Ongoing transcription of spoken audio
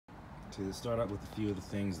To start out with a few of the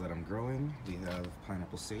things that I'm growing, we have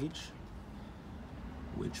pineapple sage,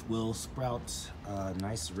 which will sprout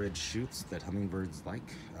nice red shoots that hummingbirds like.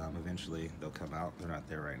 Eventually they'll come out. They're not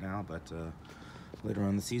there right now, but later on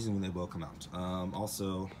in the season they will come out.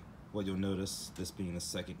 Also, what you'll notice, this being the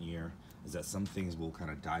second year, is that some things will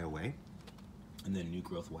kind of die away and then new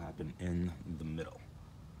growth will happen in the middle.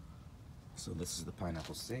 So this is the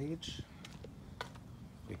pineapple sage.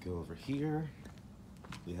 We go over here,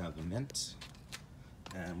 we have the mint,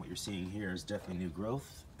 and what you're seeing here is definitely new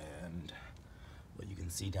growth, and what you can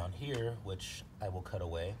see down here, which I will cut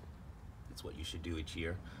away, it's what you should do each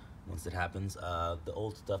year. Once it happens, the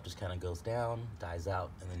old stuff just kind of goes down, dies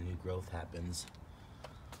out, and then new growth happens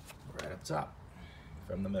right up top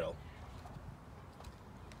from the middle.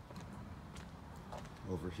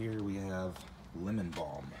 Over here we have lemon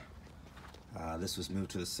balm. This was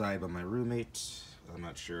moved to the side by my roommate. I'm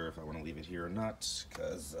not sure if I want to leave it here or not,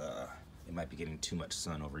 because it might be getting too much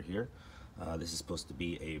sun over here. This is supposed to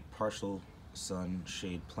be a partial sun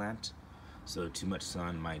shade plant, so too much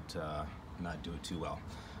sun might not do it too well.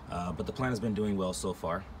 But the plant has been doing well so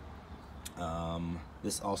far.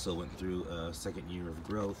 This also went through a second year of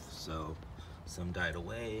growth, so some died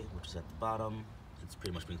away, which is at the bottom. It's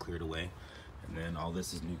pretty much been cleared away. And then all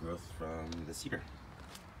this is new growth from this year.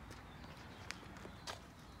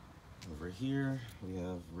 Over here we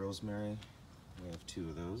have rosemary. We have two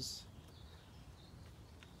of those.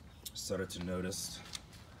 Started to notice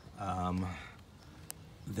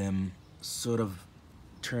them sort of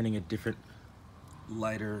turning a different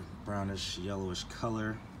lighter brownish yellowish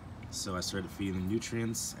color. So I started feeding them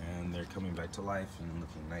nutrients and they're coming back to life and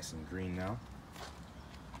looking nice and green now.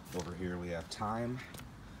 Over here we have thyme.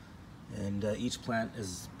 And each plant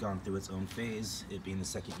has gone through its own phase, it being the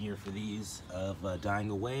second year for these, of dying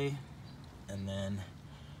away and then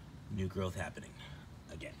new growth happening.